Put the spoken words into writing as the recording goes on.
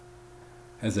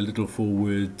as a little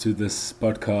foreword to this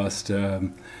podcast,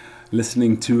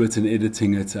 listening to it and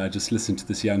editing it, I just listened to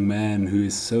this young man who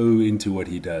is so into what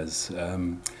he does.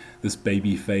 This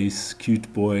baby face,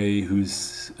 cute boy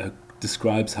who's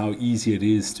describes how easy it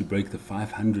is to break the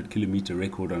 500-kilometer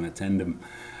record on a tandem.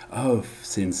 Oh,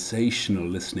 sensational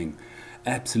listening.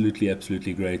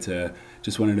 Absolutely great.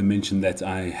 Just wanted to mention that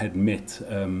I had met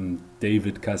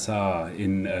David Kassar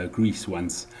in Greece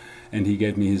once, and he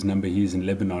gave me his number. He's in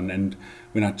Lebanon, and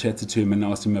when I chatted to him and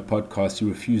asked him a podcast, he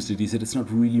refused it. He said, it's not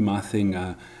really my thing.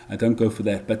 I don't go for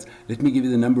that, but let me give you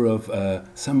the number of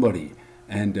somebody.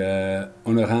 And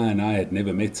Honorin and I had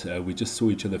never met. We just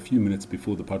saw each other a few minutes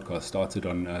before the podcast started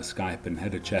on Skype and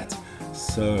had a chat.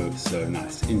 So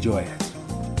nice. Enjoy it.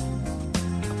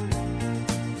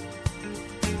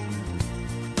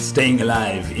 Staying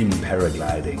Alive in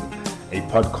Paragliding, a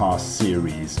podcast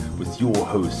series with your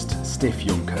host, Steph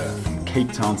Juncker from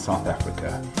Cape Town, South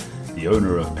Africa, the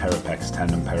owner of Parapax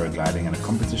Tandem Paragliding and a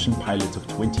competition pilot of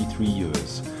 23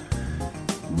 years.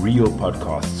 Real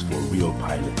podcasts for real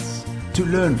pilots. To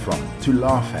learn from, to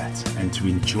laugh at, and to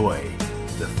enjoy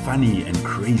the funny and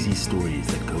crazy stories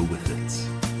that go with it.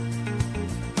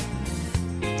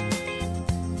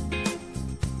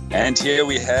 And here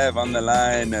we have on the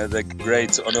line the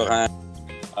great Honorin,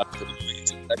 a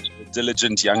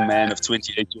diligent young man of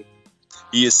 28 years.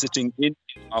 He is sitting in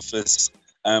his office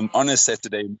on a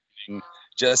Saturday morning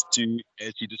just to,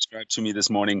 as he described to me this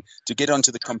morning, to get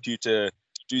onto the computer,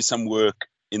 to do some work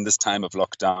in this time of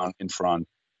lockdown in France.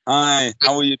 Hi,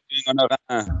 how are you doing,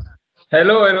 Honorin?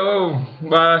 Hello.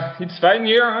 It's fine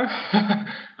here.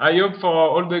 I hope for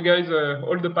all the guys,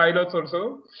 all the pilots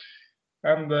also.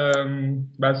 And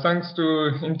thanks to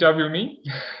interview me.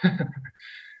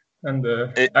 And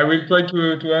I will try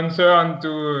to answer and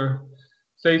to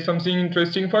say something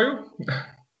interesting for you.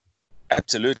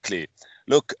 Absolutely.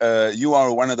 Look, you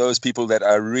are one of those people that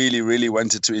I really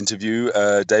wanted to interview.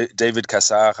 David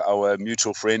Kassar, our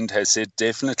mutual friend, has said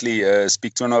definitely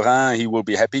speak to Honorin. He will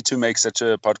be happy to make such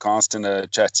a podcast and a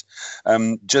chat.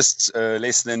 Just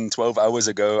less than 12 hours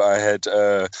ago, I had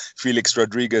Felix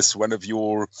Rodriguez, one of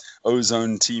your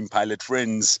Ozone team pilot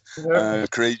friends,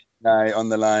 crazy guy on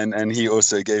the line, and he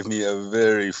also gave me a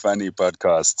very funny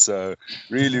podcast. So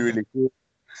really cool.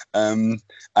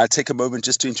 I'll take a moment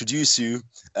just to introduce you.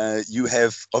 You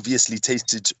have obviously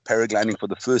tasted paragliding for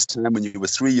the first time when you were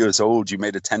 3 years old. You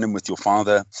made a tandem with your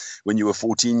father. When you were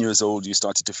 14 years old, you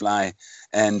started to fly.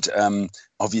 And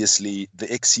obviously,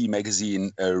 the XC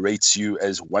magazine rates you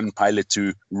as one pilot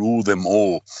to rule them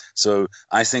all. So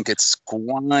I think it's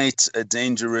quite a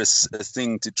dangerous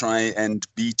thing to try and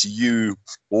beat you,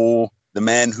 or the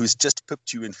man who's just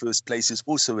pipped you in first place is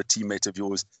also a teammate of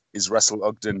yours, is Russell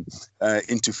Ogden,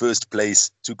 into first place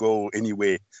to go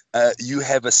anywhere. You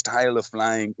have a style of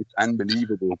flying, it's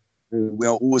unbelievable. We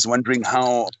are always wondering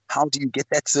how do you get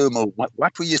that thermal?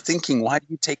 What were you thinking? Why do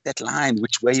you take that line?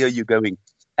 Which way are you going?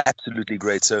 Absolutely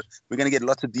great. So we're going to get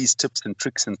lots of these tips and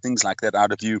tricks and things like that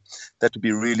out of you. That would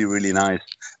be really nice.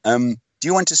 Do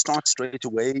you want to start straight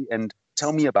away and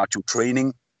tell me about your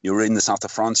training? You're in the south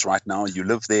of France right now. You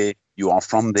live there. You are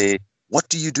from there. What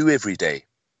do you do every day?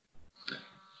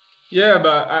 Yeah,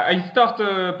 but I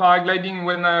started paragliding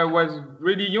when I was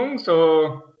really young.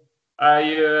 So I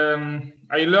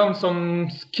learned some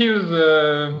skills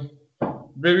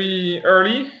very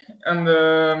early, and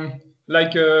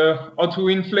like how to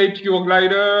inflate your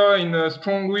glider in a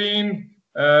strong wind,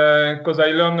 because I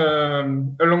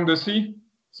learned along the sea.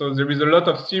 So there is a lot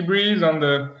of sea breeze, and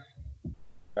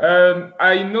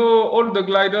I know all the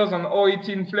gliders and how it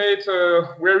inflates,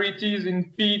 where it is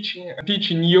in pitch,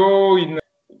 in yaw,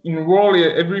 in roll,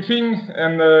 everything,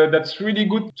 and that's really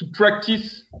good to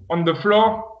practice on the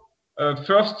floor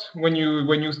first when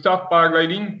you start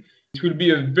paragliding. It will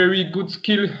be a very good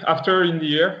skill after in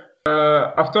the air.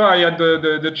 After I had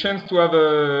the chance to have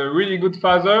a really good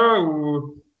father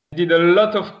who did a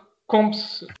lot of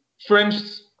comps,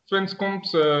 French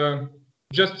comps,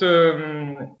 just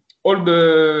all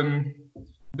the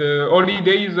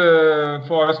holidays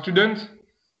for a student.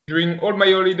 During all my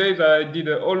holidays, I did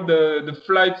all the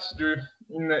flights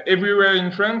everywhere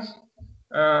in France,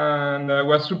 and I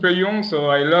was super young, so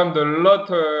I learned a lot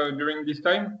during this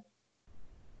time.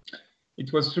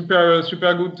 It was super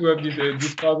good to have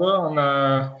this father, and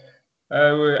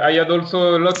I had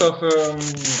also a lot of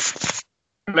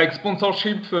like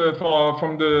sponsorship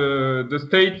from the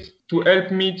state to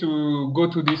help me to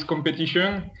go to this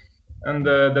competition, and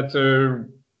that's a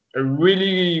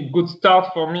really good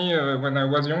start for me when I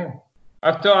was young.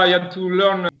 After I had to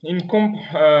learn in comp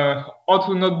how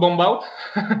to not bomb out.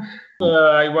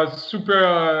 I was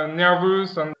super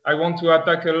nervous and I want to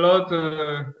attack a lot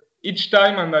each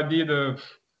time, and I did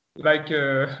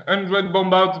 100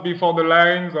 bomb outs before the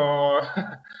lines or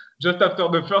just after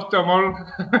the first thermal.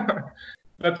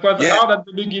 That was hard at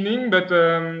the beginning, but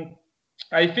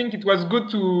I think it was good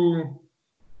to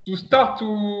start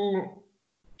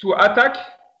to attack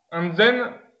and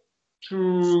then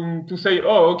to say,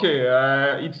 oh, okay,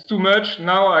 it's too much.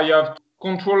 Now I have to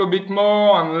control a bit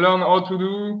more and learn how to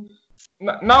do.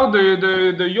 Now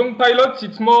the young pilots,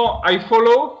 it's more I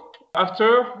follow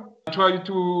after I try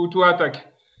to attack.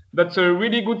 That's a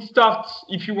really good start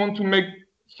if you want to make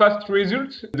fast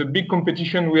results. The big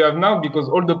competition we have now, because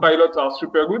all the pilots are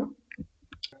super good.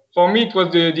 For me, it was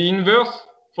the inverse.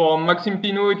 For Maxime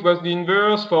Pinot, it was the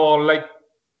inverse. For like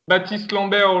Baptiste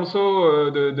Lambert, also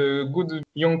the good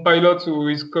young pilot who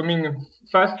is coming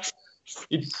fast.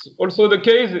 It's also the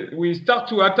case. We start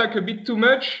to attack a bit too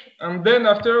much, and then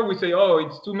after we say, "Oh,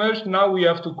 it's too much. Now we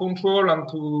have to control and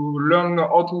to learn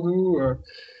how to do."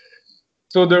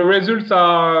 So the results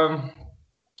are.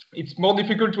 It's more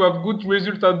difficult to have good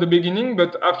results at the beginning,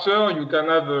 but after you can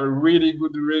have really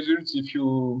good results if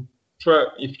you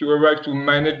arrive to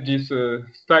manage this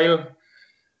style.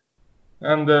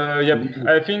 And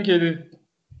I think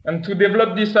and to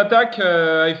develop this attack,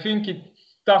 I think it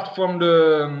starts from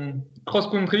the cross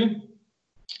country,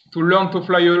 to learn to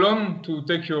fly alone, to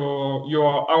take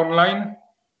your own line,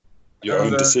 your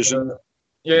own decision.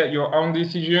 Your own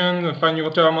decision, find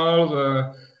your thermals.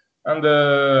 And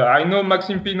I know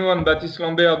Maxime Pinot and Baptiste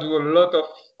Lambert do a lot of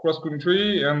cross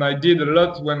country, and I did a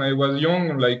lot when I was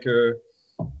young, like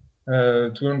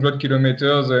 200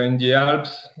 kilometers in the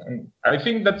Alps. And I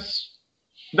think that's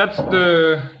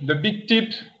the big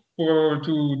tip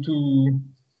to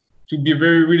be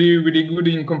very, really, really good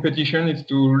in competition, is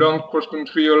to learn cross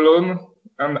country alone,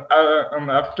 and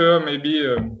after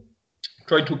maybe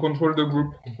try to control the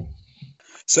group.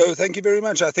 So thank you very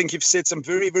much. I think you've said some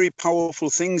very, very powerful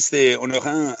things there,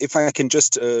 Honorin. If I can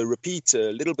just repeat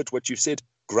a little bit what you've said,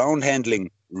 ground handling,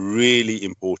 really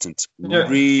important. Yeah.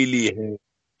 Really have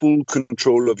full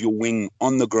control of your wing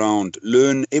on the ground.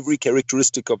 Learn every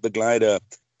characteristic of the glider,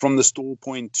 from the stall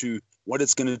point to what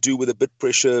it's going to do with a bit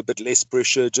pressure, a bit less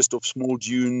pressure, just off small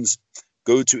dunes.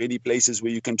 Go to any places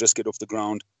where you can just get off the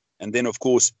ground. And then, of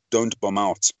course, don't bomb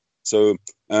out. So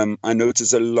I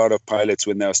notice a lot of pilots,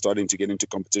 when they're starting to get into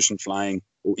competition flying,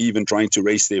 or even trying to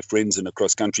race their friends in a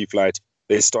cross-country flight,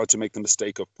 they start to make the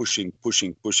mistake of pushing.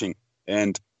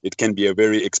 And it can be a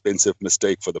very expensive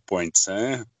mistake for the points.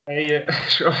 Yeah,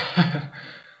 sure.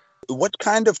 What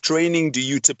kind of training do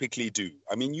you typically do?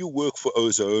 I mean, you work for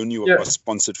Ozone, you are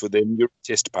sponsored for them, you're a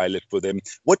test pilot for them.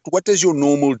 What does your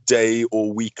normal day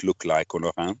or week look like,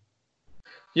 Honorin?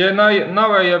 Yeah,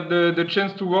 now I have the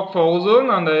chance to work for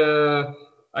Ozone, and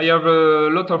I have a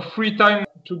lot of free time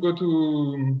to go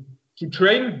to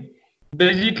train.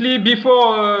 Basically,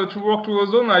 before to work to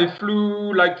Ozone, I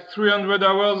flew like 300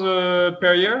 hours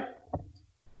per year.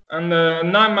 And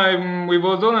now I'm with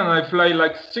Ozone, and I fly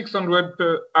like 600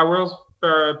 hours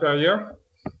per year.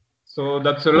 So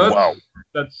that's a lot. Wow.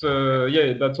 That's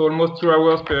almost 2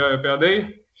 hours per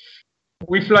day.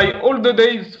 We fly all the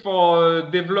days for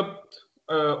develop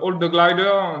all the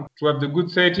glider to have the good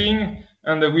setting,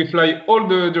 and we fly all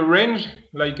the range,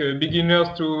 like beginners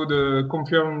to the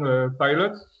confirmed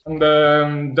pilots.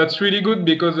 And that's really good,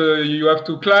 because you have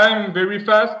to climb very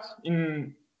fast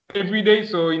in every day.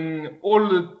 So in all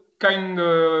the kind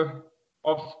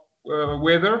of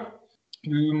weather,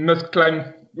 you must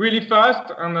climb really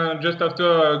fast, and just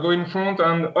after go in front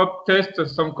and up test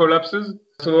some collapses.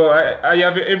 So I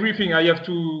have everything. I have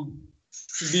to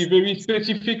be very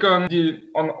specific on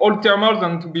all thermals,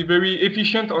 and to be very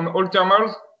efficient on all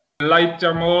thermals. Light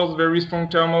thermals, very strong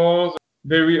thermals,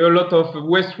 a lot of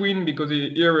west wind, because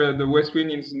here the west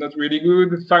wind is not really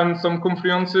good. Find some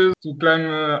confluences to climb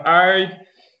high.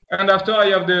 And after I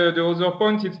have the other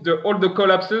point, it's all the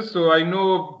collapses. So I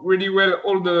know really well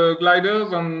all the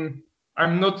gliders, and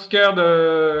I'm not scared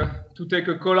to take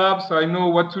a collapse. I know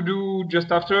what to do just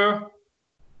after.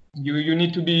 You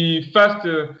need to be fast.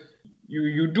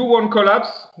 You do one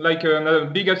collapse, like a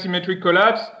big asymmetric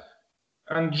collapse,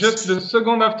 and just the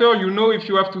second after, you know if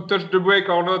you have to touch the brake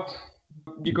or not,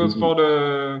 because for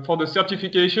the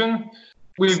certification,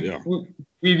 with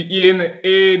EN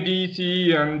A, B,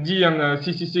 C, and D, and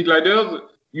CCC gliders,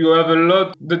 you have a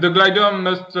lot. The glider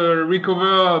must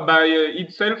recover by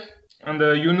itself, and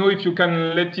you know if you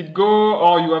can let it go,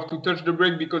 or you have to touch the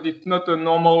brake, because it's not a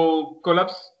normal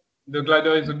collapse. The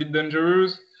glider is a bit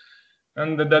dangerous,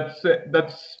 and that's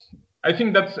I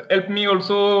think that's helped me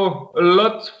also a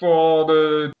lot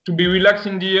to be relaxed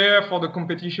in the air for the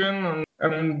competition.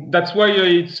 And that's why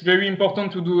it's very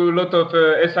important to do a lot of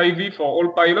SIV for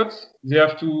all pilots. They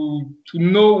have to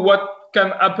know what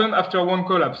can happen after one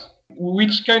collapse,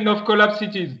 which kind of collapse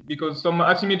it is, because some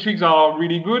asymmetrics are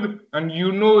really good and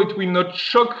it will not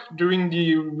shock during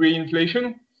the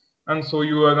reinflation. And so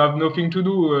you have nothing to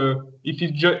do. If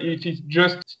it's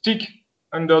just stick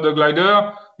under the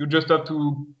glider, you just have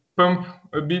to pump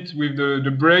a bit with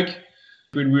the brake.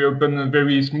 It will reopen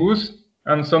very smooth.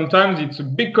 And sometimes it's a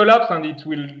big collapse and it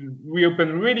will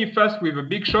reopen really fast with a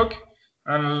big shock.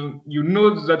 And you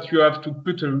know that you have to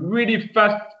put a really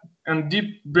fast and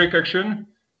deep brake action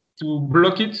to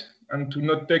block it and to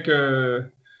not take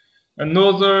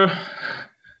another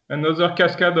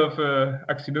cascade of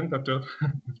accident after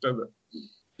that.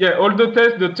 Yeah, all the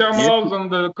tests, the thermals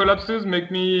and the collapses make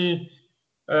me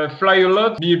fly a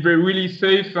lot, be really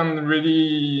safe and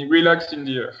really relaxed in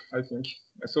the air, I think.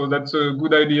 So that's a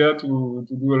good idea to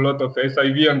do a lot of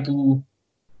SIV and to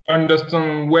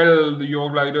understand well the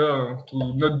Euroglider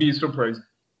to not be surprised.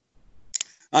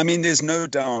 I mean, there's no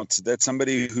doubt that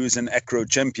somebody who's an acro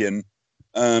champion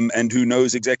and who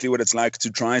knows exactly what it's like to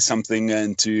try something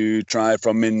and to try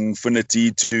from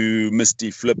infinity to misty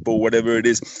flip or whatever it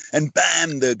is, and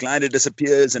bam, the glider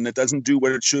disappears and it doesn't do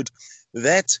what it should,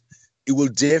 that it will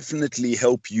definitely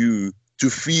help you to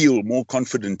feel more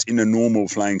confident in a normal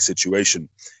flying situation.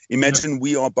 Imagine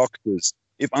we are boxers.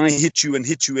 If I hit you and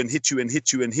hit you and hit you and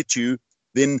hit you and hit you,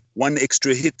 then one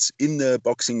extra hit in the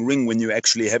boxing ring when you're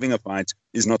actually having a fight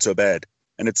is not so bad.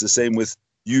 And it's the same with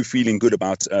you feeling good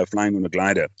about flying on a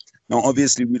glider. Now,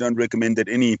 obviously, we don't recommend that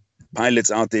any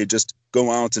pilots out there just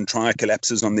go out and try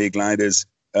collapses on their gliders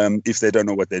if they don't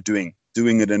know what they're doing.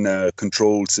 Doing it in a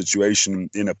controlled situation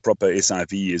in a proper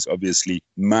SIV is obviously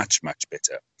much, much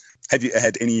better. Have you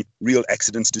had any real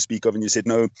accidents to speak of? And you said,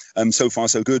 no, so far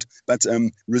so good. But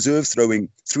reserve throwing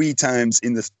 3 times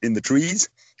in the trees.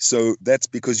 So that's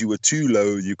because you were too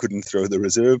low. You couldn't throw the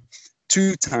reserve.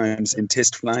 2 times in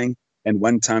test flying and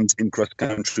 1 time in cross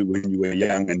country when you were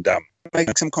young and dumb.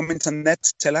 Make some comments on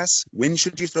that. Tell us, when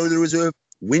should you throw the reserve?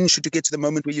 When should you get to the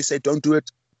moment where you say, don't do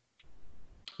it?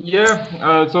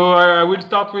 Yeah, so I will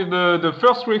start with the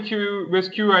first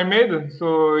rescue I made.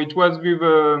 So it was with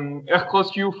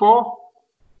Aircross U4.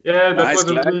 Yeah, that nice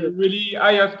was a really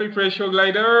high aspect ratio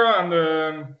glider,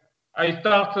 and I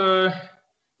start.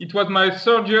 It was my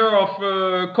 3rd year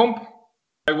of comp.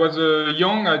 I was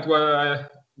young. It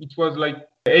was like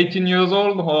 18 years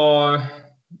old or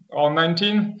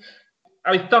 19.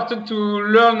 I started to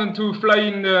learn to fly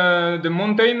in the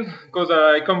mountains because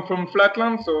I come from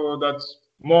flatland, so that's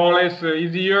more or less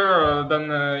easier than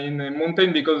in a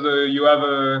mountain because you have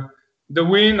the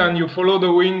wind and you follow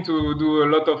the wind to do a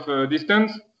lot of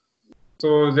distance.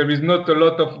 So there is not a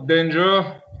lot of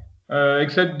danger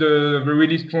except the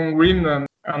really strong wind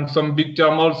and some big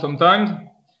thermal sometimes.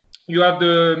 You have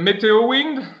the meteo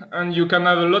wind and you can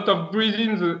have a lot of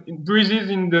breezes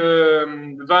in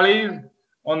the valleys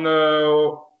on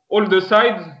all the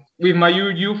sides. With my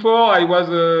U4,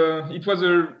 it was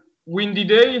a windy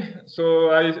day,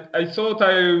 so I thought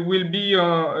I will be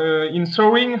in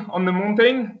soaring on the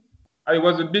mountain. I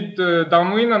was a bit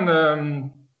downwind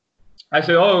and I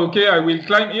said, oh, okay, I will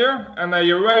climb here. And I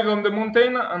arrived on the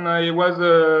mountain and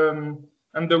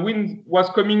and the wind was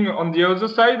coming on the other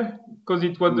side because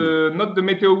it was not the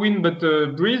meteo wind, but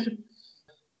breeze.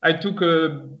 I took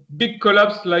a big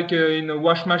collapse like in a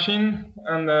wash machine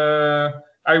and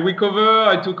I recover.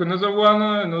 I took another one,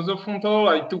 another frontal.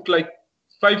 I took like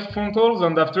 5 frontals,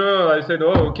 and after I said,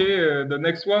 "Oh, okay, the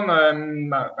next one,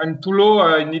 I'm too low.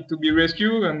 I need to be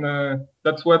rescued," and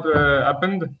that's what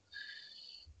happened.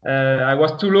 I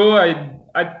was too low. I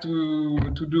had to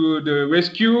do the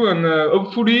rescue, and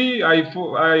hopefully, I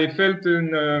felt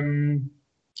in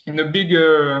a big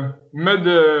mud.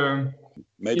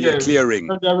 Maybe a clearing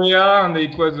mud area, and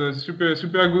it was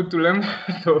super good to land.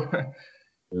 So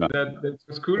that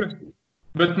was cool.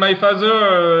 But my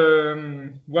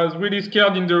father was really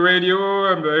scared in the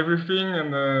radio and everything,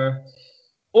 and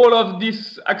all of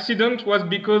this accident was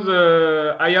because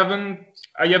I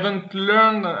haven't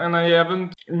learned and I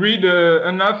haven't read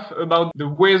enough about the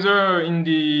weather in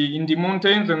the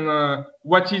mountains and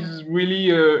what is really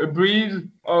a breeze.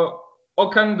 How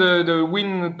can the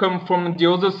wind come from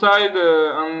the other side?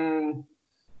 And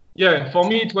yeah, for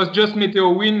me, it was just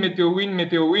meteo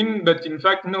wind, but in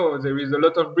fact, no, there is a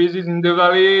lot of breezes in the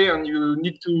valley, and you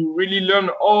need to really learn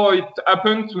how it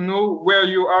happened to know where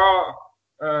you are,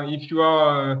 if you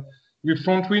are with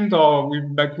front wind or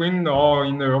with back wind or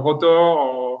in a rotor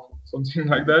or something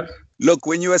like that. Look,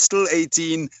 when you are still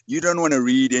 18, you don't want to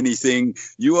read anything.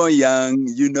 You are young,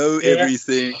 you know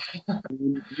everything.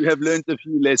 You have learned a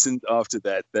few lessons after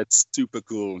that. That's super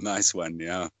cool. Nice one,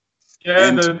 yeah.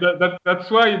 Yeah, that's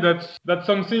why that's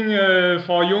something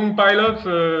for young pilots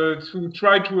to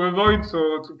try to avoid.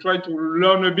 So to try to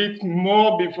learn a bit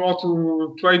more before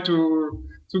to try to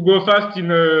go fast in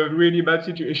a really bad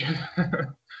situation.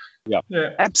 Yeah,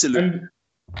 absolutely. And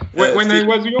when I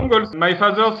was young, also, my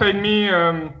father said me,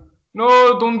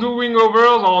 no, don't do wing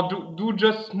overs, or do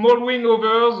just small wing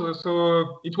overs.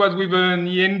 So it was with an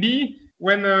ENB.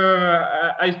 When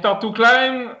I start to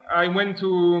climb, I went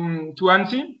to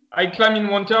Annecy. I climbed in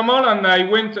one thermal and I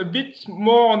went a bit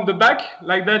more on the back,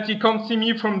 like that he can't see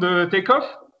me from the takeoff.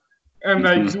 And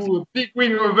I do big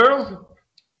wing overs.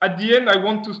 At the end, I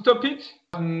want to stop it.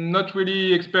 I'm not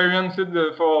really experienced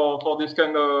for this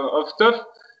kind of stuff.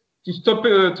 To stop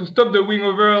the wing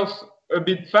overs a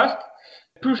bit fast,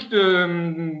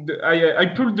 I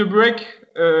pulled the brake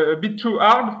a bit too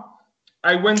hard.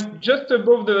 I went just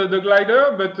above the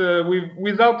glider, but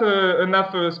without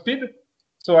enough speed.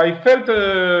 So I felt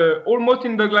almost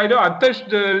in the glider. I touched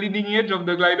the leading edge of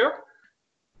the glider.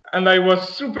 And I was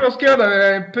super scared. And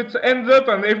I put hands up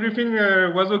and everything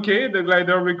was okay. The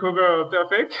glider recovered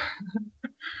perfect.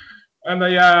 And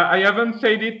I haven't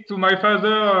said it to my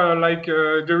father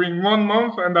during 1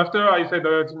 month. And after I said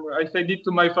it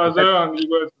to my father, and he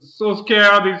was so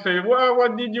scared. He said, "Well,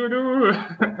 what did you do?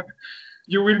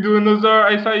 You will do another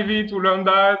SIV to learn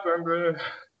that." And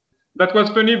that was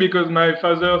funny because my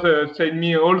father said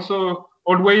me also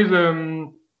always,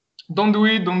 don't do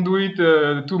it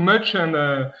too much. And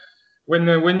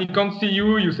when he can't see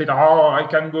you, you say, "Oh, I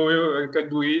can do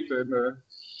it." And,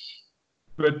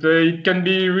 but it can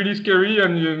be really scary,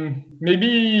 and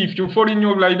maybe if you fall in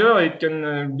your glider, it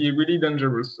can be really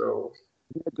dangerous. So.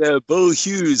 Bill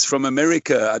Hughes from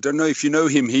America. I don't know if you know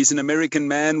him. He's an American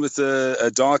man with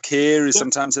a dark hair. He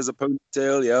sometimes has a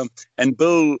ponytail, yeah. And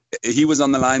Bill, he was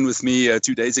on the line with me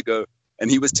 2 days ago,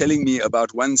 and he was telling me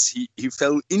about once he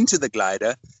fell into the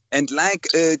glider, and like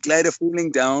a glider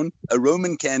falling down, a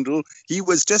Roman candle, he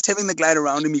was just having the glider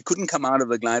around him. He couldn't come out of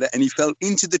the glider, and he fell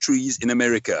into the trees in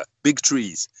America, big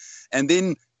trees. And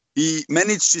then he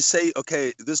managed to say,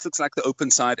 okay, this looks like the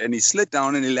open side, and he slid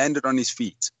down and he landed on his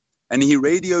feet. And he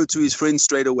radioed to his friend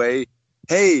straight away,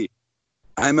 "Hey,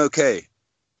 I'm okay."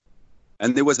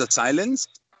 And there was a silence.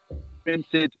 Friend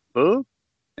said, "Oh?"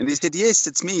 And he said, "Yes,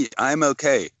 it's me. I'm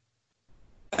okay."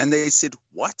 And they said,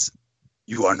 "What?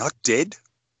 You are not dead?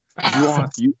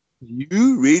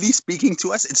 You really speaking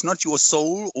to us? It's not your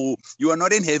soul, or you are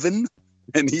not in heaven?"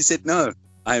 And he said, "No,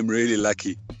 I'm really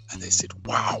lucky." And they said,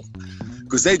 "Wow."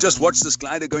 Because they just watched this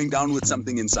glider going down with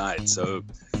something inside. So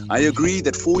I agree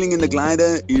that falling in the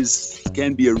glider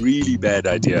can be a really bad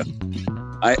idea.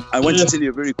 I want to tell you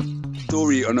a very quick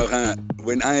story, Honorin.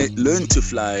 When I learned to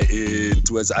fly, it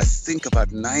was, I think,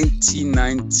 about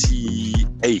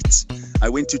 1998. I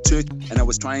went to Turkey and I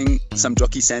was trying some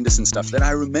Jockey Sanderson stuff that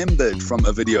I remembered from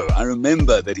a video. I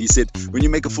remember that he said, when you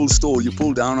make a full stall, you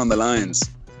pull down on the lines.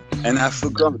 And I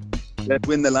forgot that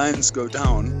when the lines go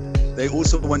down, they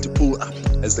also want to pull up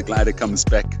as the glider comes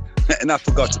back. And I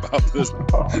forgot about this.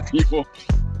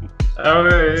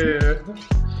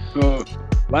 So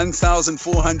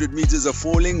 1,400 meters of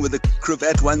falling with a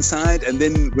cravat one side, and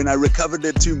then when I recovered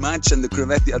it too much and the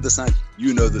cravat the other side,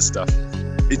 you know the stuff.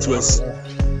 It was...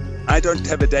 I don't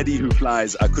have a daddy who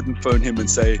flies. I couldn't phone him and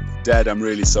say, "Dad, I'm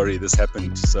really sorry this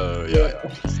happened." So, yeah.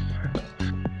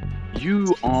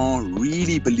 You are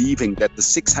really believing that the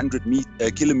 600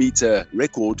 kilometer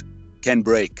record can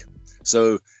break.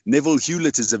 So Neville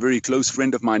Hewlett is a very close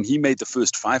friend of mine. He made the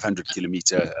first 500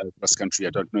 kilometer cross country. I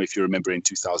don't know if you remember in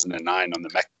 2009 on the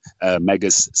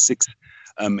Magus 6.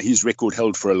 His record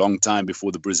held for a long time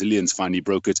before the Brazilians finally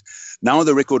broke it. Now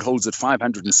the record holds at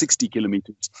 560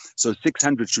 kilometers. So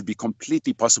 600 should be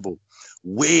completely possible.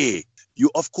 Where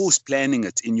you're, of course, planning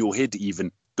it in your head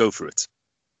even. Go for it.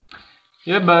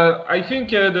 Yeah, but I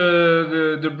think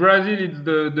the Brazil is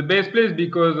the best place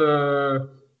because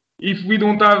if we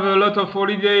don't have a lot of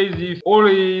holidays, if all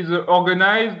is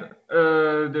organized,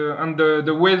 and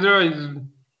the weather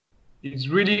is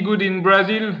really good in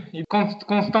Brazil, it's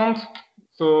constant,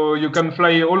 so you can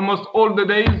fly almost all the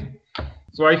days.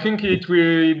 So I think it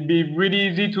will be really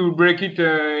easy to break it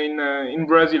in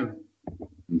Brazil.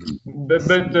 But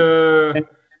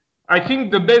I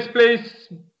think the best place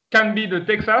can be the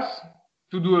Texas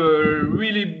to do a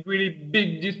really, really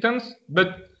big distance,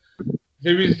 but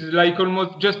there is like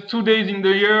almost just 2 days in the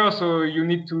year, so you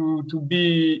need to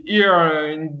be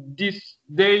here in this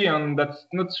day, and that's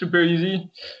not super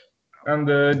easy. and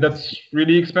that's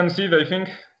really expensive, I think,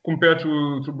 compared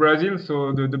to Brazil.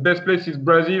 So the best place is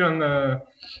Brazil, and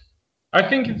I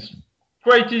think it's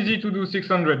quite easy to do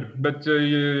 600, but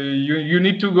you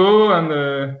need to go.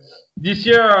 And this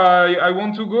year I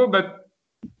want to go, but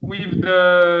with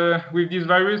this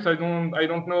virus, I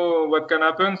don't know what can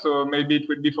happen. So maybe it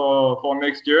will be for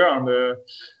next year,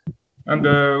 and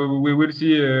we will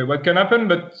see what can happen.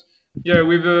 But yeah,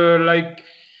 with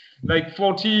like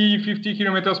 40, 50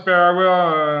 kilometers per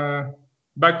hour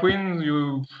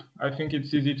backwind, I think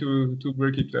it's easy to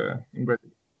break it in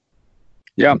Brazil.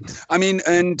 Yeah, I mean,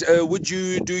 and would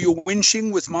you do your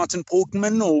winching with Martin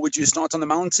Portman, or would you start on the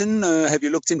mountain? Have you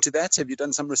looked into that? Have you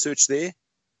done some research there?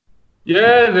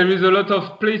 Yeah, there is a lot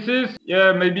of places.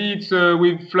 Yeah, maybe it's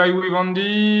with Fly with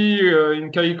Andy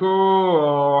in Caico,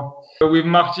 or with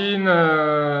Martin.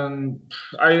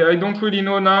 I don't really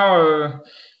know now.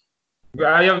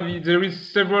 There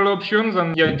is several options,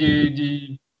 and yeah,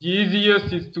 the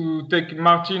easiest is to take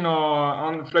Martin or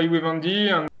on Fly with Andy,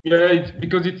 and yeah,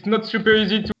 because it's not super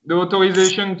easy to the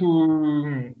authorization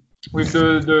to with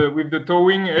the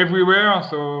towing everywhere.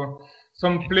 So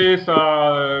some places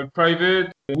are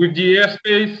private. With the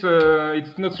airspace,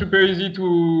 it's not super easy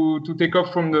to take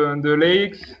off from the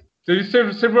lakes. There is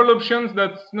several options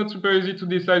that's not super easy to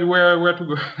decide where to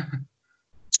go.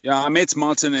 Yeah, I met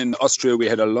Martin in Austria. We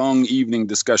had a long evening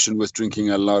discussion with drinking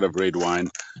a lot of red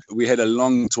wine. We had a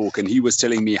long talk, and he was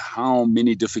telling me how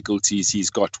many difficulties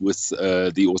he's got with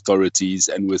the authorities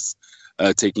and with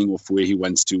taking off where he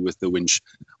wants to with the winch.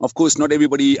 Of course, not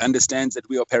everybody understands that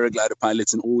we are paraglider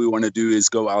pilots and all we want to do is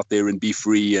go out there and be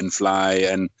free and fly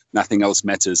and nothing else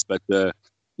matters. But,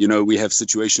 we have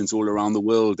situations all around the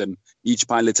world, and each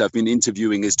pilot I've been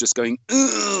interviewing is just going,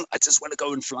 I just want to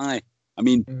go and fly. I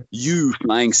mean, you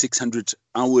flying 600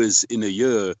 hours in a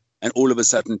year and all of a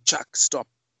sudden, Chuck, stop.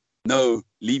 No,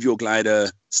 leave your glider,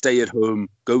 stay at home,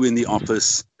 go in the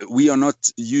office. We are not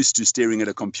used to staring at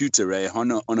a computer, eh?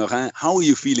 Honorin, how are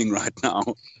you feeling right now?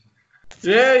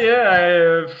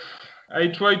 Yeah, I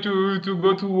try to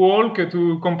go to walk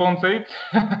to compensate.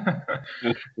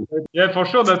 Yeah, for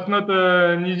sure, that's not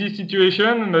an easy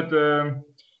situation, but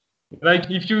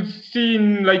like if you see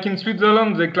in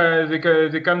Switzerland, they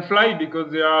can fly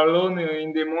because they are alone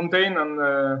in the mountain,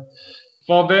 and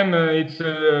for them it's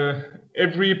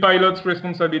every pilot's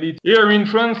responsibility. Here in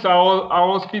France, our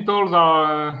hospitals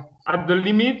are at the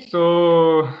limit,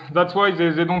 so that's why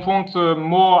they don't want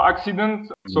more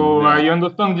accidents. So I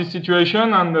understand this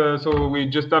situation, and so we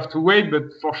just have to wait.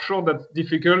 But for sure, that's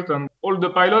difficult, and all the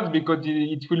pilots, because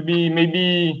it will be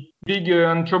maybe big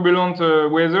and turbulent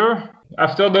weather.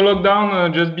 After the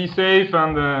lockdown, just be safe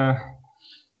and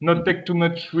not take too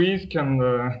much risk, and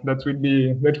that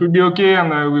will be okay,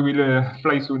 and we will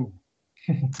fly soon.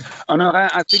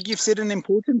 I think you've said an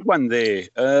important one there.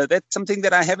 That's something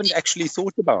that I haven't actually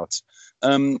thought about.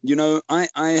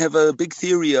 I have a big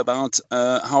theory about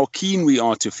how keen we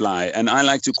are to fly, and I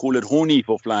like to call it horny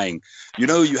for flying.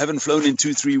 You haven't flown in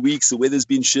 2-3 weeks, the weather's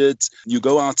been shit, you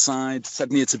go outside,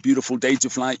 suddenly it's a beautiful day to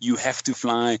fly, you have to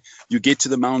fly, you get to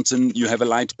the mountain, you have a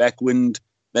light backwind,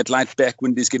 that light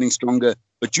backwind is getting stronger,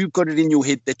 but you've got it in your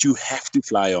head that you have to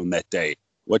fly on that day.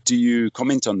 What do you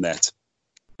comment on that?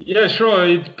 Yeah, sure.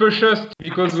 It pushes us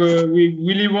because we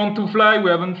really want to fly. We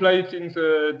haven't flown since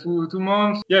 2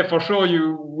 months. Yeah, for sure.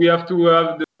 We have to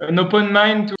have an open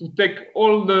mind to take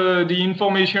all the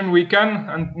information we can,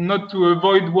 and not to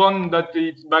avoid one that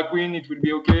it's backwind. It will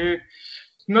be okay.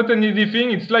 It's not an easy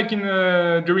thing. It's like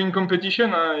during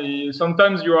competition.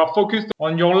 Sometimes you are focused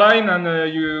on your line, and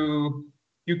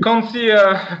you can't see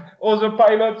other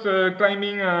pilots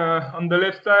climbing on the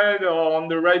left side or on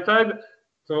the right side.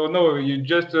 So no, you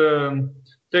just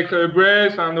take a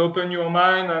breath and open your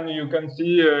mind, and you can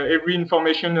see every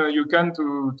information you can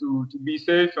to be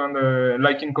safe, and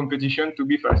like in competition, to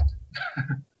be fast.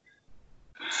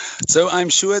 So I'm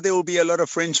sure there will be a lot of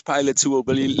French pilots who will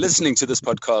be listening to this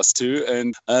podcast too.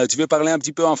 And tu veux parler un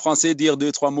petit peu en français, dire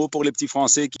 2-3 mots pour les petits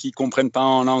Français qui comprennent pas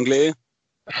en anglais?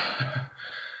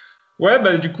 Ouais,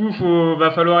 bah du coup,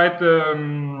 va falloir être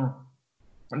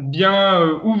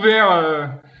bien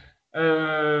ouvert.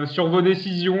 Sur vos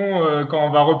décisions quand on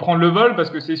va reprendre le vol, parce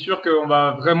que c'est sûr qu'on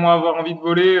va vraiment avoir envie de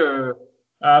voler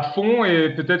à fond,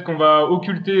 et peut-être qu'on va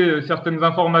occulter certaines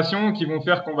informations qui vont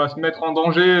faire qu'on va se mettre en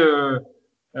danger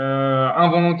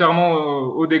involontairement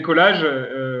au décollage.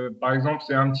 Par exemple,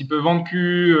 c'est un petit peu vent de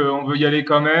cul, on veut y aller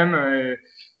quand même,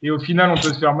 et au final on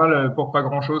peut se faire mal pour pas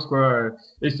grand chose, quoi.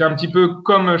 Et c'est un petit peu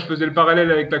comme je faisais le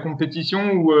parallèle avec la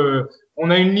compétition, où on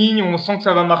a une ligne, on sent que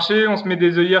ça va marcher, on se met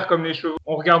des œillères comme les chevaux,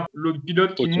 on regarde l'autre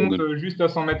pilote qui monte juste à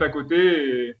 100 mètres à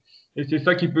côté, Et c'est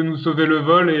ça qui peut nous sauver le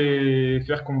vol et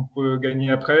faire qu'on peut gagner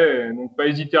après. Et donc, pas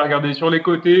hésiter à regarder sur les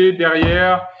côtés,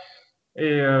 derrière.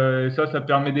 Et ça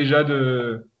permet déjà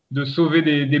de sauver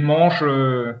des manches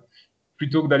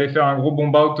plutôt que d'aller faire un gros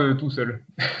bomb out tout seul.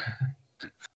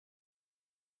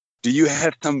 Do you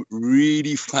have some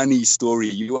really funny story?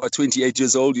 You are 28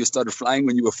 years old. You started flying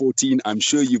when you were 14. I'm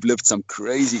sure you've lived some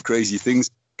crazy, crazy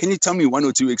things. Can you tell me one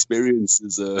or two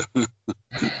experiences?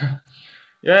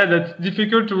 Yeah, that's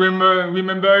difficult to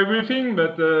remember everything,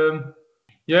 but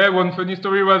yeah, one funny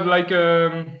story was like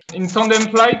in tandem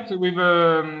flight with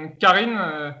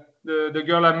Karin, the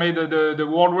girl that made the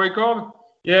world record.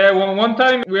 Yeah, one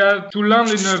time we had to land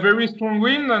in a very strong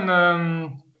wind,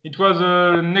 and it was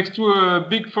next to a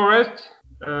big forest.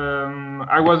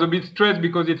 I was a bit stressed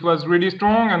because it was really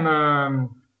strong,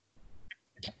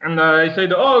 and I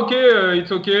said, "Oh, okay,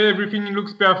 it's okay. Everything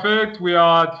looks perfect. We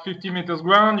are at 50 meters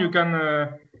ground. You can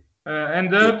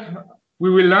end up.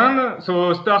 We will land.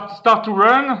 So start to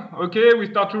run. Okay, we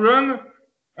start to run,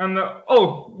 and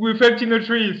we fell in a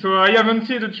tree. So I haven't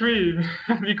seen the tree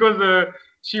because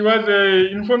she was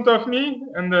in front of me,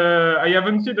 and I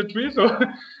haven't seen the tree. So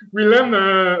we land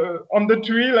on the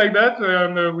tree like that,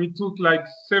 and we took like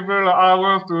several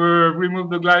hours to remove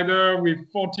the glider with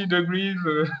 40 degrees."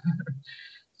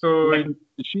 So it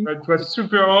was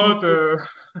super hot.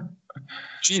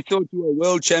 She thought you were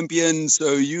world champion,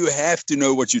 so you have to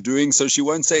know what you're doing. So she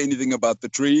won't say anything about the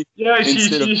tree. Yeah, she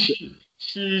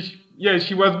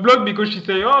was blocked because she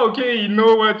said, "Oh, okay, you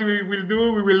know what we will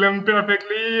do. We will land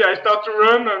perfectly." I start to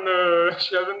run, and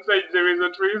she hasn't said there is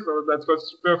a tree. So that was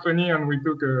super funny, and we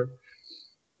took a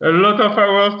lot of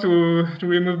hours to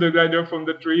remove the glider from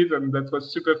the trees, and that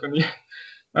was super funny.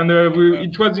 And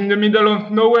it was in the middle of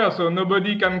nowhere, so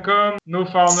nobody can come, no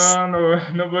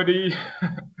farmer, nobody.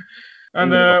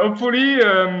 And hopefully,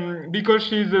 because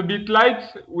she's a bit light,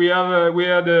 we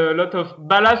had a lot of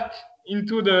ballast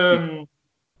into the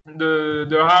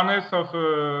harness of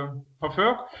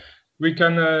her. We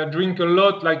can drink a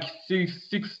lot, like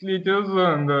 6 liters,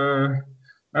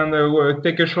 and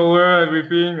take a shower,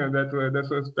 everything. That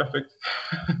was perfect.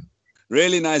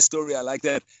 Really nice story. I like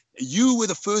that. You were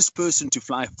the first person to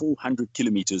fly 400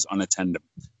 kilometers on a tandem.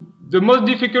 The most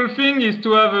difficult thing is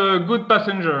to have a good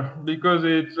passenger, because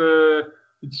it's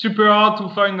super hard to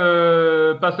find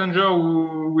a passenger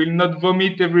who will not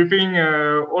vomit everything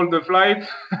all the flight,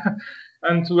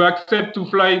 and to accept to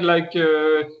fly like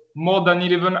more than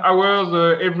 11 hours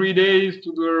every day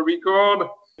to do a record.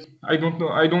 I don't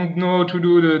know how to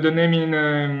do the name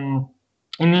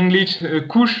in English.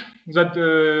 Couche that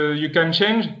you can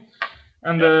change.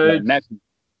 And the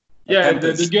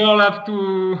girl has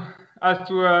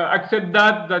to accept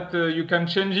that you can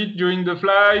change it during the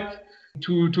flight.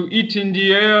 To eat in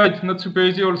the air, it's not super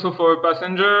easy also for a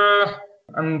passenger.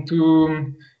 And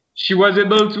she was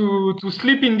able to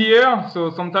sleep in the air. So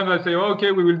sometimes I say, "Oh,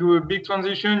 okay, we will do a big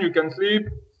transition. You can sleep."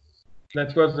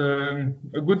 That was a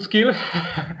good skill.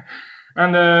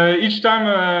 And each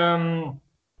time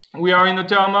we are in a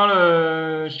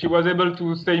thermal, she was able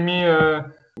to say me.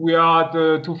 We are at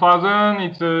 2,000,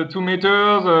 it's 2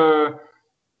 meters.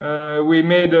 We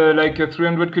made like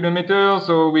 300 kilometers,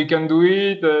 so we can do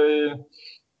it.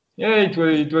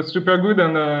 It was super good,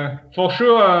 and for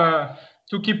sure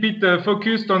to keep it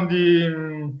focused on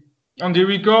the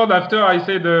record. After I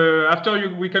said,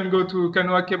 we can go to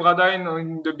Canoa Quebrada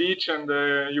in the beach, and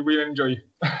you will enjoy.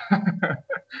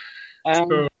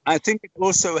 So, I think it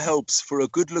also helps for a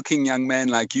good-looking young man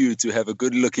like you to have a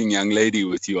good-looking young lady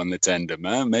with you on the tandem.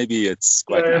 Huh? Maybe it's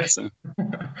quite nice. Huh?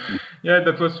 Yeah,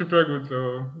 that was super good.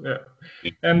 So yeah,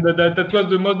 and that was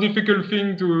the most difficult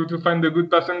thing to find a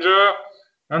good passenger.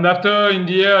 And after in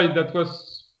the air, that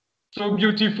was so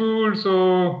beautiful.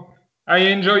 So I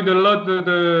enjoyed a lot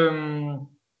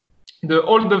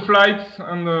all the flights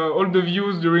and all the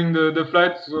views during the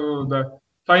flights. So that.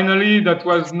 Finally, that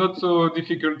was not so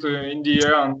difficult in the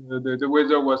air, and the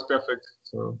weather was perfect.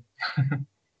 So,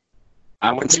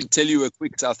 I want to tell you a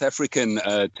quick South African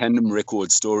tandem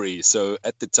record story. So,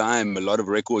 at the time, a lot of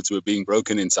records were being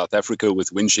broken in South Africa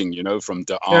with winching, from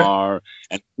Dar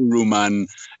and Kuruman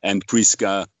and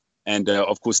Priska. And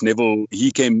of course, Neville,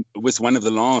 he came with one of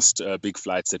the last big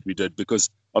flights that we did, because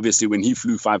obviously when he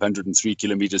flew 503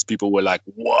 kilometers, people were like,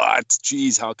 "What?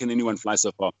 Geez, how can anyone fly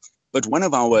so far?" But one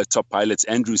of our top pilots,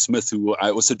 Andrew Smith, who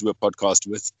I also do a podcast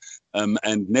with,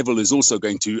 and Neville is also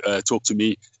going to talk to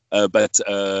me. But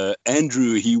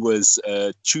Andrew, he was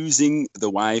choosing the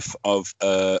wife of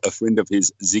a friend of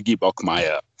his, Ziggy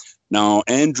Bockmeyer, Now,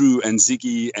 Andrew and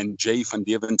Ziggy and Jay van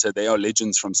Deventer, they are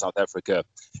legends from South Africa.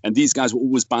 And these guys were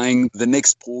always buying the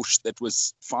next Porsche that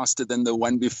was faster than the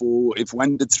one before. If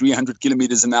one did 300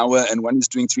 kilometers an hour and one is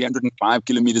doing 305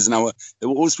 kilometers an hour, they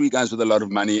were all three guys with a lot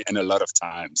of money and a lot of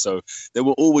time. So they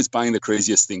were always buying the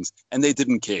craziest things, and they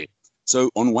didn't care. So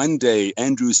on one day,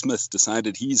 Andrew Smith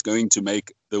decided he's going to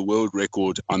make the world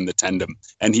record on the tandem.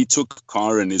 And he took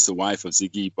Karen, is the wife of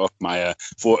Ziggy Bachmeier,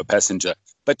 for a passenger.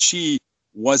 But she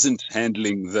wasn't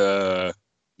handling the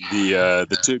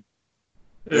tube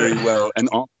very well. And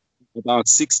after about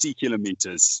 60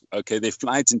 kilometers, okay, their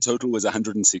flight in total was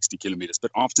 160 kilometers.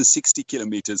 But after 60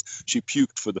 kilometers, she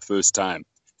puked for the first time.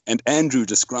 And Andrew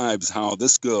describes how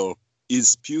this girl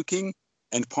is puking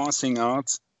and passing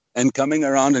out and coming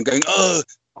around and going, oh,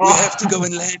 we have to go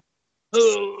and land.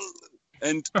 Oh.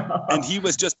 And he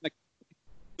was just like,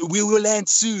 we will land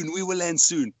soon. We will land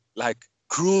soon. Like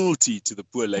cruelty to the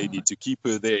poor lady to keep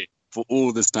her there for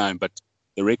all this time. But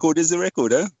the record is the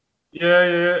record, huh?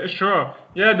 Yeah, sure.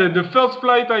 Yeah, the first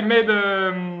flight I made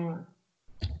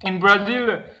in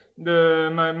Brazil,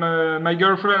 my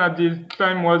girlfriend at this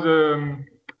time was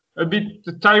a bit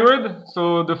tired.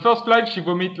 So the first flight, she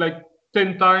vomited like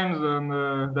 10 times, and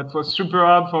that was super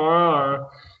hard for her.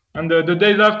 And the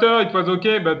days after, it was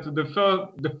okay, but the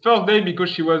first day, because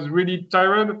she was really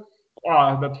tired,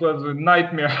 that was a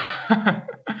nightmare.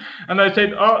 And I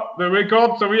said, the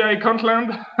record, sorry, I can't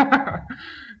land.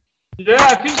 Yeah,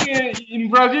 I think in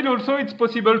Brazil also it's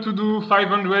possible to do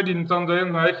 500 in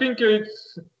tandem. I think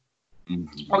it's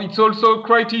also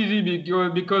quite easy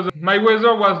because my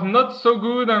weather was not so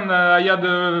good, and I had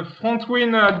a front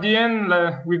wind at the end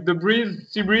with the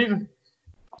sea breeze.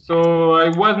 So I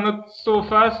was not so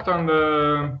fast, and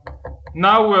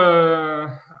now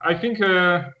I think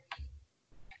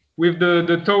with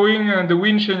the towing and the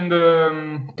winch in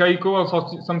the Kaiko or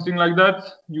something like that,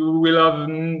 you will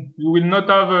not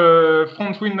have a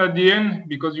front wind at the end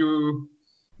because you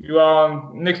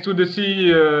are next to the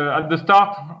sea at the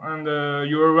start, and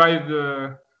you arrive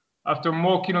after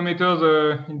more kilometers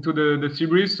into the sea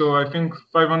breeze. So I think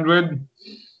 500,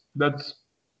 that's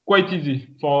quite easy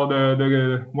for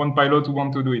the one pilot who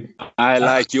want to do it. I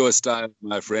like your style,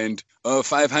 my friend.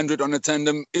 500 on a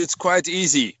tandem, it's quite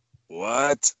easy.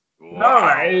 What?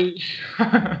 Wow.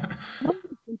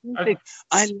 No,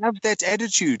 I love that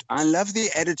attitude. I love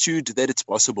the attitude that it's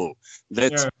possible,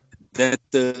 that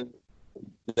the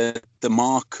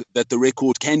mark, that the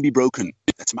record can be broken.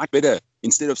 That's much better.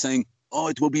 Instead of saying,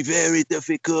 it will be very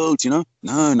difficult, No,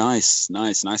 nice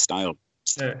style.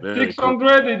 Yeah.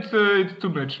 600, cool. It's too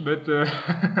much, but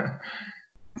but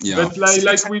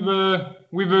like with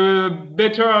a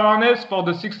better harness for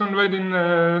the 600 in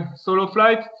solo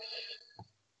flight.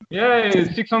 Yeah,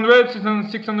 600,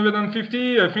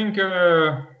 650. I think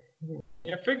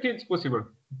it's possible.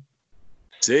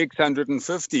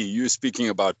 650. You're speaking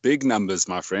about big numbers,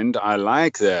 my friend. I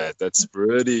like that. That's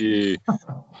pretty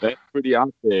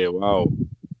out there. Wow.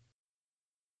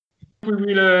 We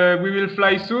will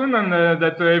fly soon, and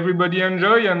that everybody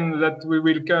enjoy, and that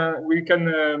we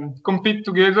can compete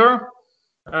together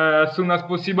as soon as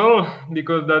possible,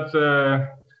 because that's.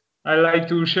 I like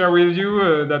to share with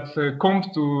you that's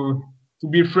comp to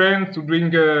be friends, to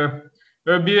drink a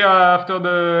beer after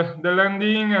the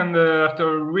landing, and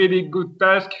after a really good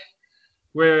task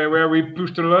where we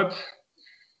pushed a lot.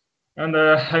 And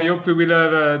I hope we will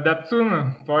have that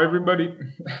soon for everybody.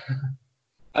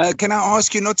 Can I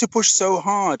ask you not to push so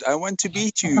hard? I want to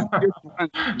beat you.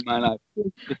 My life.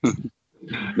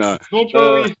 No. Don't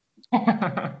worry.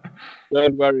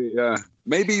 Don't worry. Yeah.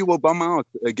 Maybe you will bum out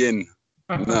again.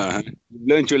 No, you've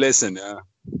learned your lesson. Yeah.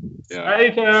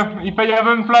 If I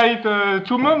haven't flight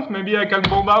 2 months, maybe I can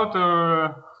bomb out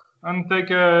and take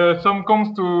some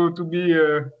comps to be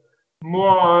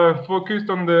more focused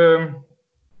on the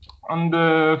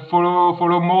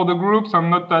follow more the groups and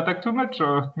not attack too much.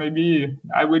 Or maybe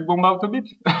I will bomb out a bit.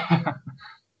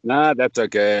 Nah, that's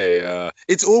okay.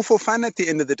 It's all for fun at the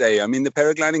end of the day. I mean, the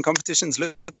paragliding competitions,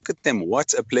 look at them.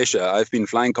 What a pleasure. I've been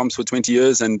flying comps for 20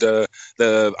 years, and I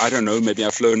don't know, maybe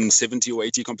I've flown 70 or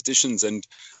 80 competitions, and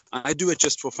I do it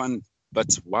just for fun.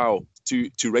 But wow,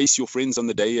 to race your friends on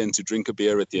the day and to drink a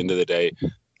beer at the end of the day,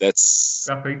 that's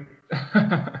perfect.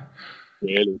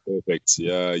 Really perfect.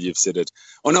 Yeah, you've said it.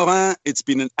 Honorin, it's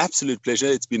been an absolute pleasure.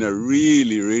 It's been a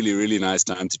really, really, really nice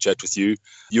time to chat with you.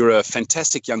 You're a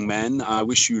fantastic young man. I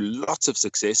wish you lots of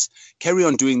success. Carry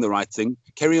on doing the right thing.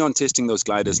 Carry on testing those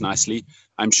gliders nicely.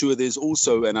 I'm sure there's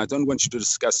also, and I don't want you to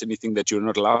discuss anything that you're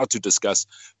not allowed to discuss,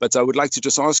 but I would like to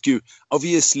just ask you,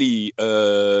 obviously,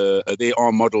 there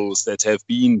are models that have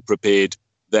been prepared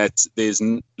that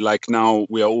like now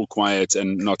we are all quiet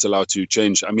and not allowed to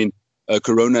change. I mean,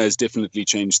 Corona has definitely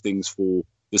changed things for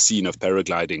the scene of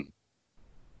paragliding.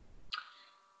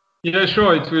 Yeah,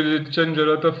 sure, it will change a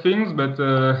lot of things, but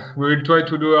we will try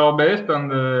to do our best,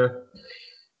 and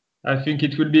I think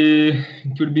it will be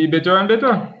better and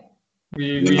better.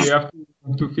 We have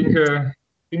to think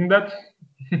that.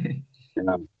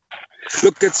 Yeah.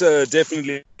 Look, it's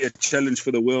definitely a challenge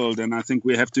for the world, and I think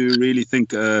we have to really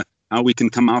think how we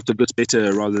can come out of this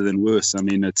better rather than worse. I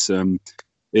mean, it's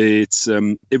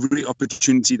every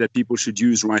opportunity that people should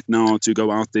use right now to go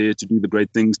out there to do the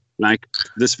great things, like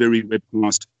this very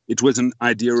webcast. It was an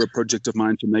idea or a project of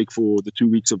mine to make for the 2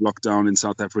 weeks of lockdown in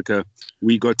South Africa.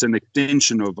 We got an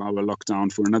extension of our lockdown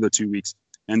for another 2 weeks.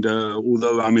 And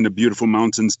although I'm in the beautiful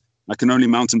mountains, I can only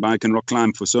mountain bike and rock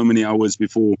climb for so many hours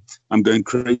before I'm going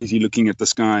crazy looking at the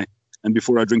sky. And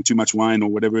before I drink too much wine or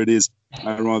whatever it is,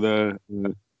 I'd rather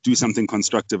do something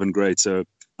constructive and great. So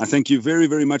I thank you very,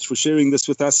 very much for sharing this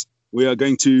with us. We are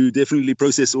going to definitely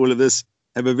process all of this,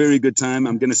 have a very good time.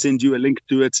 I'm going to send you a link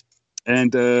to it.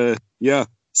 And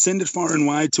send it far and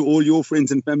wide to all your friends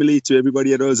and family, to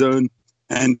everybody at Ozone.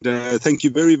 And thank you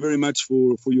very, very much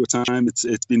for your time.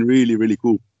 It's been really, really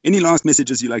cool. Any last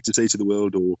messages you'd like to say to the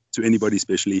world or to anybody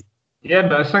especially? Yeah,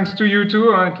 but thanks to you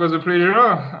too. It was a pleasure.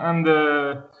 And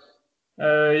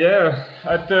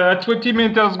at 20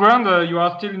 meters ground, you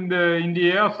are still in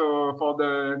the air. So for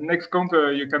the next count,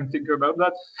 you can think about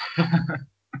that.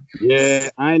 Yeah,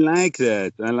 I like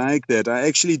that. I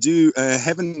actually do.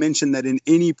 Haven't mentioned that in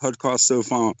any podcast so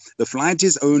far. The flight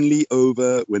is only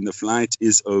over when the flight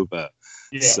is over.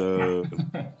 Yeah. So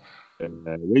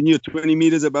when you're 20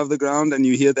 meters above the ground and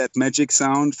you hear that magic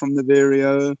sound from the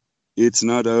Vario, it's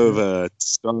not over. It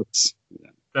starts.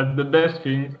 Yeah. That's the best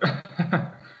thing.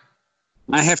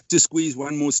 I have to squeeze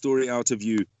one more story out of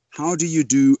you. How do you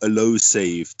do a low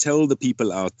save? Tell the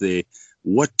people out there,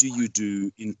 what do you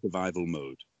do in survival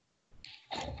mode?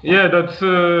 Yeah, that's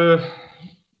a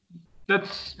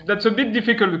bit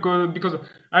difficult because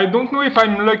I don't know if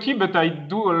I'm lucky, but I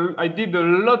did a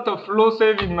lot of low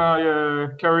save in my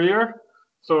career.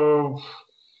 So,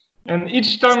 and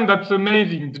each time that's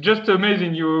amazing, just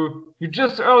amazing. You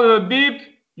just heard a beep,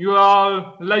 you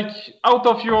are like out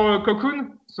of your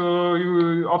cocoon,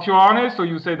 of your harness. So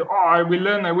you said, "Oh, I will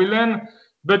learn,"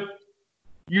 but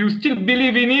you still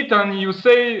believe in it, and you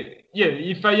say, "Yeah,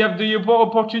 if I have the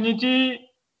opportunity,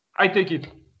 I take it."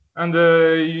 And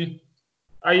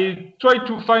I try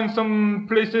to find some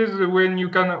places where you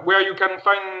can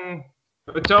find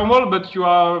a thermal, but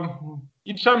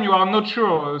each time you are not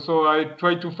sure. So I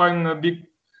try to find a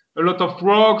lot of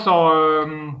rocks or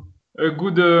a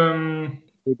good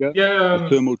with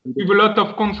a lot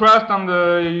of contrast, and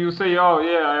you say, "Oh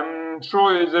yeah, I'm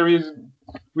sure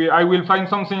I will find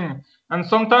something." And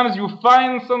sometimes you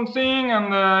find something,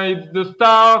 and it's the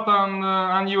start,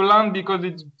 and you land because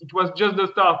it was just the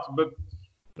start. But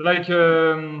like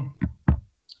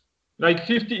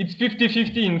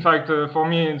 50-50 in fact for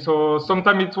me. So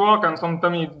sometimes it works, and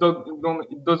sometimes it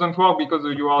doesn't work because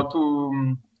you are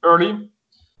too early.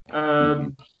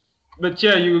 But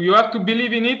yeah, you have to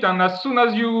believe in it, and as soon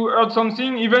as you heard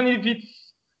something, even if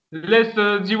it's less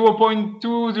 0.2,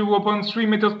 0.3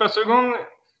 meters per second.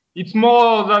 It's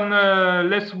more than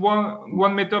less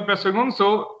 1 meter per second,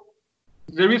 so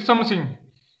there is something.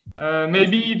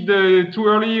 Maybe it's too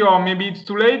early, or maybe it's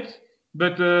too late.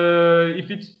 But if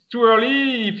it's too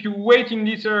early, if you wait in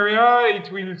this area,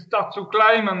 it will start to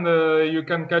climb, and you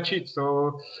can catch it.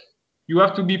 So you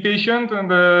have to be patient and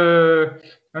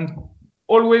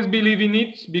always believe in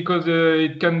it, because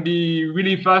it can be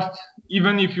really fast,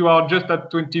 even if you are just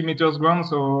at 20 meters ground.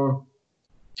 So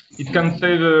it can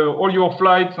save all your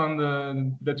flights, and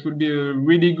that would be a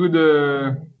really good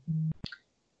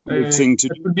thing to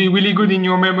do. That would be really good in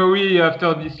your memory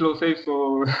after this slow save.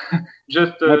 So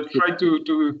just try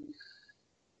to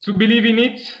believe in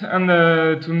it, and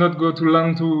to not go to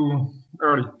land too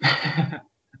early.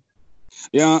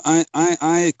 Yeah,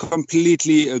 I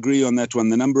completely agree on that one.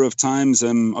 The number of times,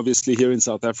 obviously here in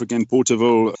South Africa, in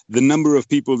Porterville, the number of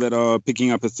people that are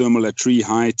picking up a thermal at tree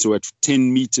height or at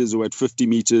 10 meters or at 50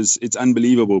 meters, it's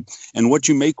unbelievable. And what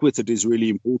you make with it is really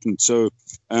important. So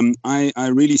I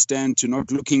really stand to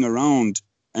not looking around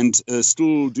and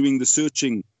still doing the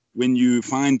searching. When you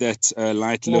find that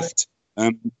light lift,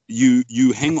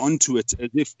 you hang on to it as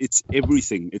if it's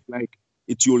everything. It's like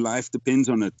it's your life depends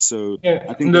on it. So yeah,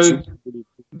 I think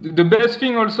the best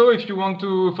thing also, if you want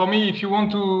to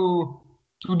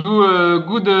do a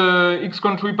good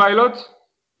X-country pilot,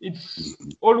 it's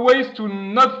always to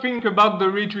not think about the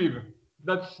retrieve.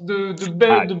 That's the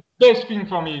best thing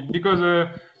for me, because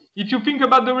if you think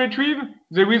about the retrieve,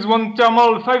 there is one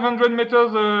thermal 500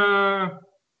 meters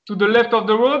to the left of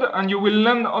the road, and you will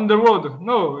land on the road.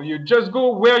 No, you just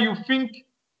go where you think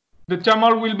the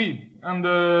thermal will be. And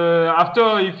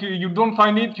after, if you don't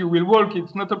find it, you will walk.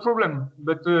 It's not a problem.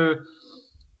 But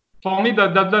for me,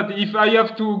 that if I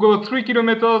have to go 3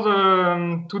 kilometers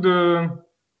to the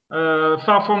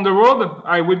far from the road,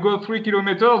 I will go 3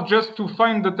 kilometers just to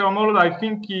find the thermal I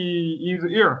think is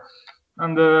here.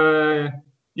 And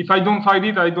if I don't find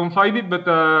it, I don't find it. But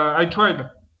I tried,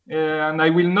 and I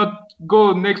will not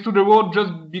go next to the road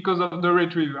just because of the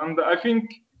retrieve. And I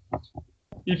think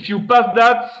if you pass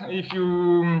that, if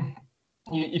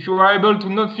you are able to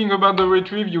not think about the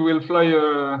retrieve, you will fly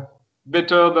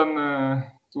better than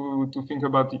to think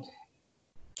about it.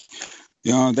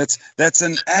 Yeah, that's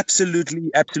an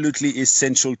absolutely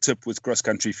essential tip with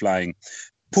cross-country flying.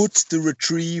 Put the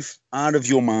retrieve out of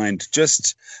your mind.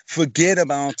 Just forget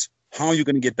about how you're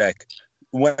going to get back.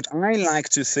 What I like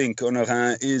to think,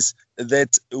 Honorat, is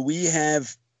that we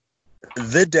have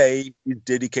the day is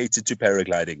dedicated to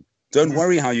paragliding. Don't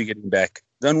worry how you're getting back.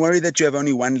 Don't worry that you have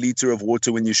only 1 liter of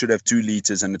water when you should have 2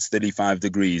 liters and it's 35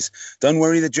 degrees. Don't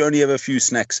worry that you only have a few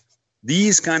snacks.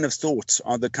 These kind of thoughts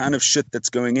are the kind of shit that's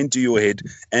going into your head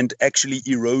and actually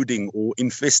eroding or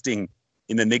infesting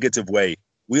in a negative way.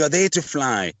 We are there to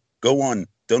fly. Go on.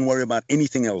 Don't worry about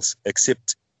anything else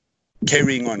except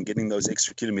carrying on, getting those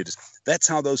extra kilometers. That's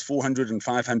how those 400 and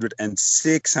 500 and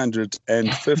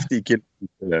 650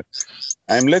 kilometers.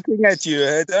 I'm looking at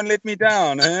you. Don't let me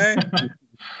down.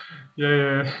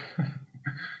 Yeah.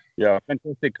 Yeah,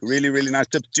 fantastic. Really, really nice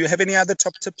tips. Do you have any other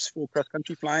top tips for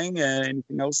cross-country flying?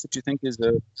 Anything else that you think is...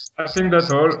 I think that's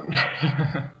all.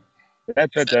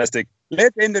 That's fantastic.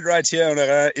 Let's end it right here,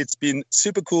 Honorat. It's been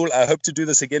super cool. I hope to do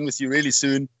this again with you really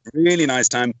soon. Really nice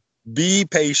time. Be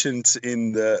patient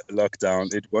in the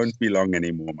lockdown. It won't be long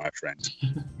anymore, my friend.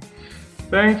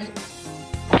 Thanks.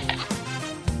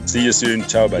 See you soon.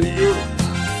 Ciao, buddy. See you.